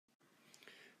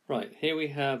Right, here we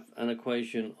have an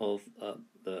equation of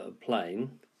the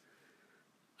plane.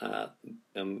 What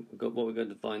we're going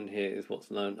to find here is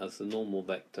what's known as the normal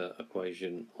vector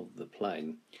equation of the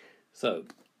plane. So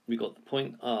we've got the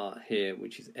point R here,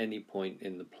 which is any point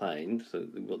in the plane. So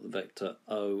we've got the vector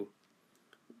O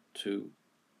to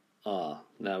R.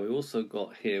 Now we've also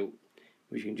got here,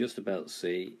 which you can just about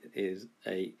see, is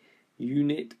a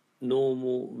unit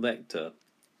normal vector.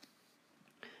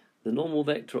 The normal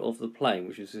vector of the plane,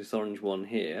 which is this orange one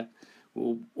here,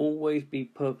 will always be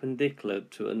perpendicular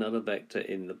to another vector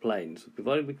in the plane. So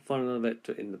provided we can find another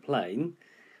vector in the plane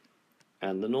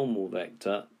and the normal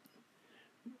vector,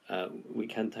 we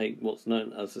can take what's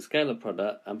known as the scalar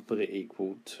product and put it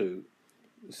equal to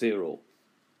 0.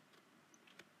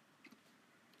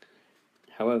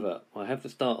 However, I have to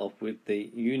start off with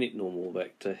the unit normal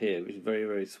vector here, which is very,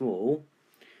 very small.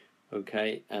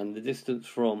 Okay, and the distance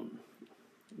from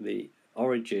the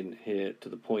origin here to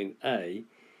the point A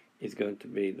is going to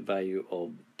be the value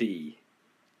of D.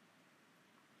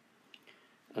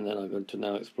 And then I'm going to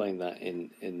now explain that in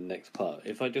the next part.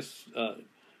 If I just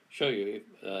show you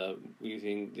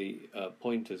using the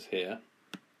pointers here,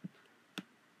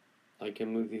 I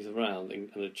can move these around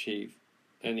and achieve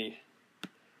any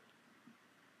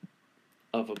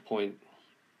other point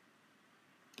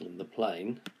in the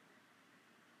plane.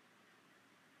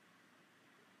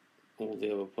 All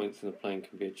the other points in the plane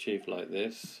can be achieved like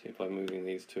this if I'm moving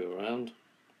these two around.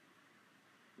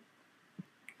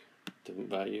 Different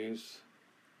values.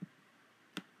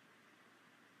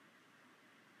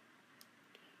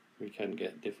 We can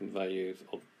get different values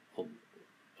of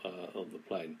the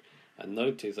plane. And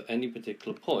notice at any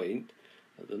particular point,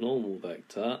 the normal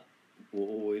vector will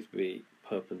always be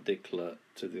perpendicular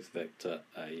to this vector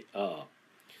AR.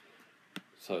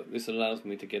 So this allows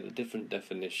me to get a different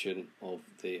definition of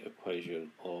the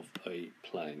equation of a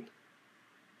plane.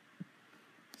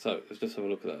 So let's just have a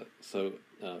look at that. So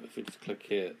if we just click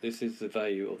here, this is the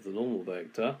value of the normal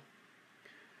vector.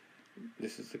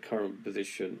 This is the current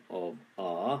position of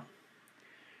R.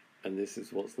 And this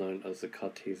is what's known as the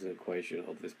Cartesian equation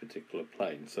of this particular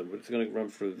plane. So we're just going to run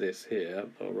through this here,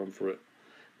 but I'll run through it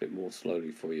a bit more slowly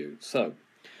for you. So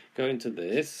going to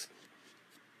this,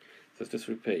 let's just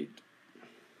repeat.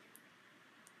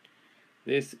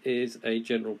 This is a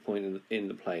general point in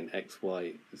the plane x,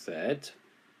 y, z.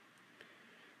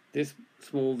 This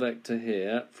small vector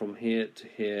here, from here to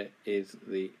here, is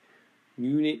the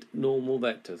unit normal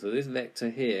vector. So this vector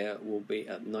here will be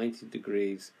at 90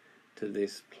 degrees to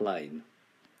this plane.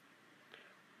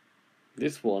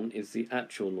 This one is the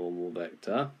actual normal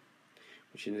vector,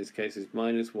 which in this case is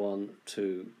 -1,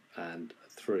 2, and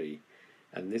 3.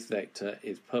 And this vector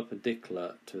is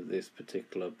perpendicular to this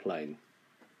particular plane.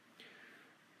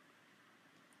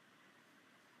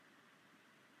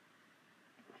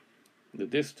 The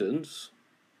distance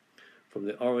from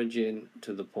the origin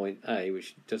to the point A,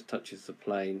 which just touches the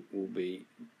plane, will be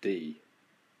D.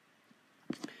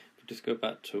 We'll just go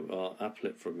back to our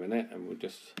applet for a minute and we'll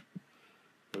just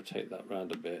rotate that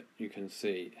round a bit. You can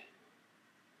see,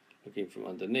 looking from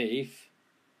underneath,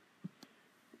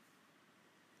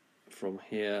 from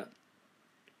here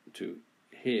to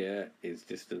here is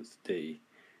distance D.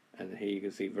 And here you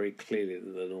can see very clearly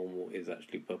that the normal is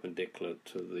actually perpendicular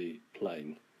to the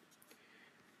plane.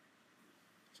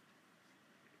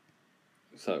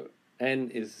 So n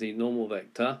is the normal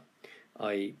vector,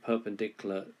 i.e.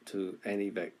 perpendicular to any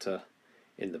vector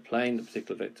in the plane. The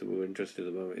particular vector we're interested in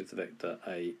at the moment is the vector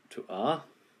A to R.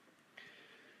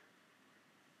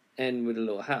 N with a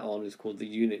little hat on is called the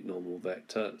unit normal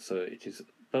vector, so it is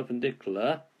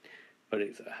perpendicular, but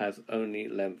it has only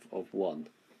length of 1.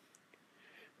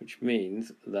 Which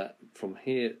means that from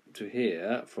here to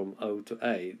here, from O to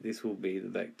A, this will be the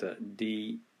vector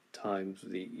D times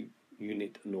the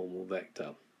unit normal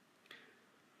vector.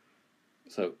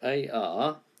 So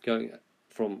AR, going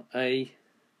from A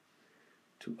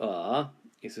to R,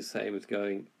 is the same as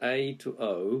going A to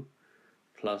O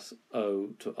plus O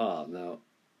to R. Now,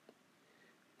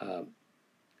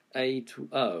 A to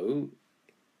O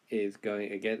is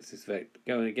going against this vector,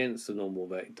 going against the normal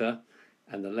vector,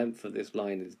 and the length of this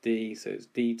line is D, so it's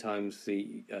D times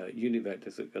the unit vector,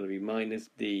 so it's going to be minus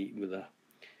D with a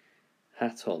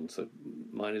hat on, so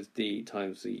minus D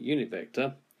times the unit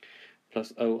vector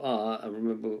plus OR, and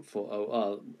remember for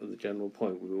OR, the general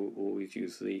point, we will always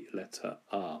use the letter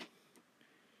R.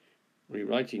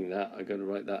 Rewriting that, I'm going to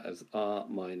write that as R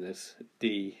minus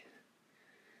D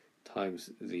times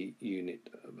the unit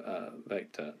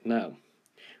vector. Now,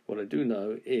 what I do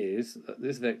know is that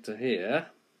this vector here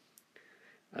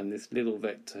and this little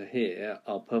vector here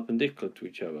are perpendicular to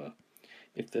each other.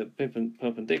 If they're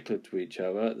perpendicular to each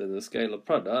other, then the scalar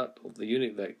product of the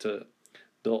unit vector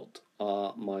dot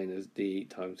r minus d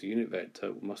times the unit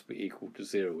vector must be equal to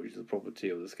 0, which is the property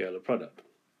of the scalar product.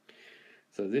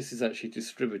 So this is actually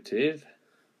distributive.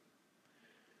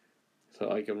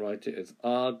 So I can write it as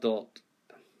r dot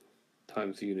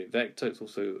times the unit vector. It's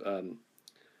also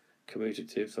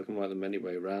commutative, so I can write them any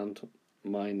way around,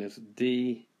 minus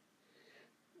d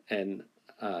n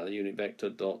the unit vector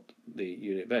dot the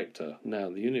unit vector. Now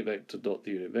the unit vector dot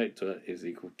the unit vector is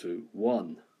equal to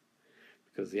 1,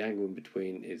 because the angle in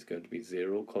between is going to be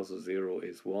 0, cos of 0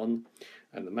 is 1,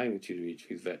 and the magnitude of each of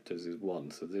these vectors is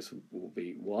 1, so this will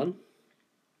be 1.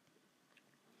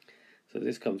 So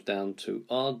this comes down to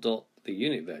r dot the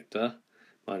unit vector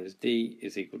minus d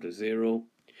is equal to 0,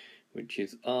 which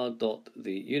is r dot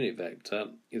the unit vector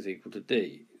is equal to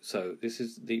d. So this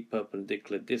is the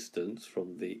perpendicular distance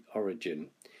from the origin.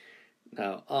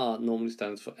 Now r normally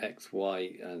stands for x,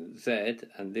 y and z,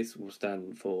 and this will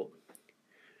stand for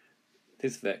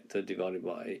this vector divided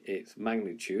by its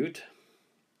magnitude.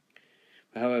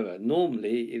 However,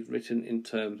 normally it's written in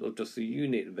terms of just the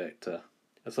unit vector.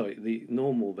 Sorry, the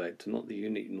normal vector, not the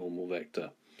unit normal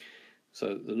vector.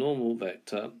 So the normal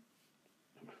vector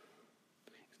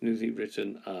is usually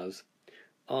written as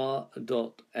r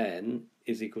dot n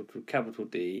is equal to capital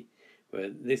D, where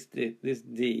this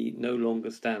d no longer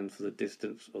stands for the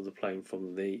distance of the plane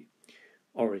from the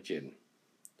origin.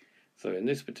 So in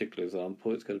this particular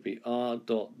example, it's going to be r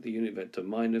dot the unit vector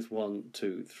minus 1,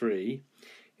 2, 3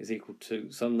 is equal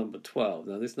to some number 12.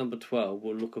 Now this number 12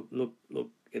 we'll look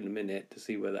in a minute to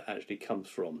see where that actually comes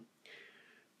from.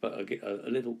 But a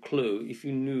little clue, if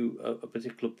you knew a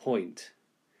particular point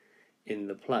in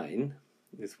the plane,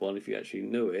 this one, if you actually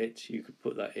knew it, you could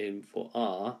put that in for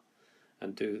r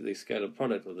and do the scalar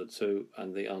product of the two,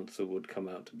 and the answer would come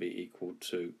out to be equal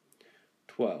to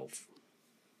 12.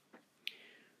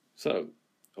 So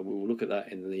we will look at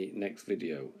that in the next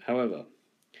video. However,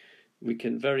 we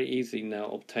can very easily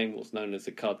now obtain what's known as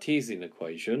the Cartesian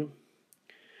equation,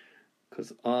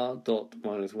 because r dot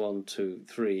minus 1, 2,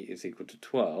 3 is equal to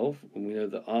 12, and we know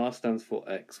that r stands for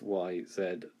x, y,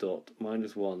 z dot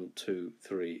minus 1, 2,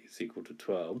 3 is equal to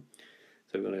 12.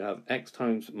 So we're going to have x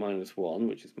times minus 1,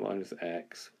 which is minus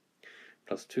x,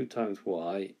 plus 2 times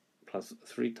y, plus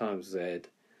 3 times z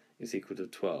is equal to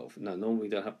 12. Now normally we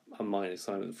don't have a minus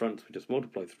sign at the front, so we just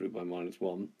multiply through by minus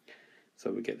 1.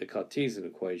 So we get the Cartesian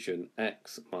equation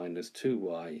x minus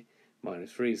 2y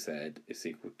minus 3z is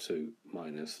equal to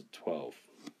minus 12.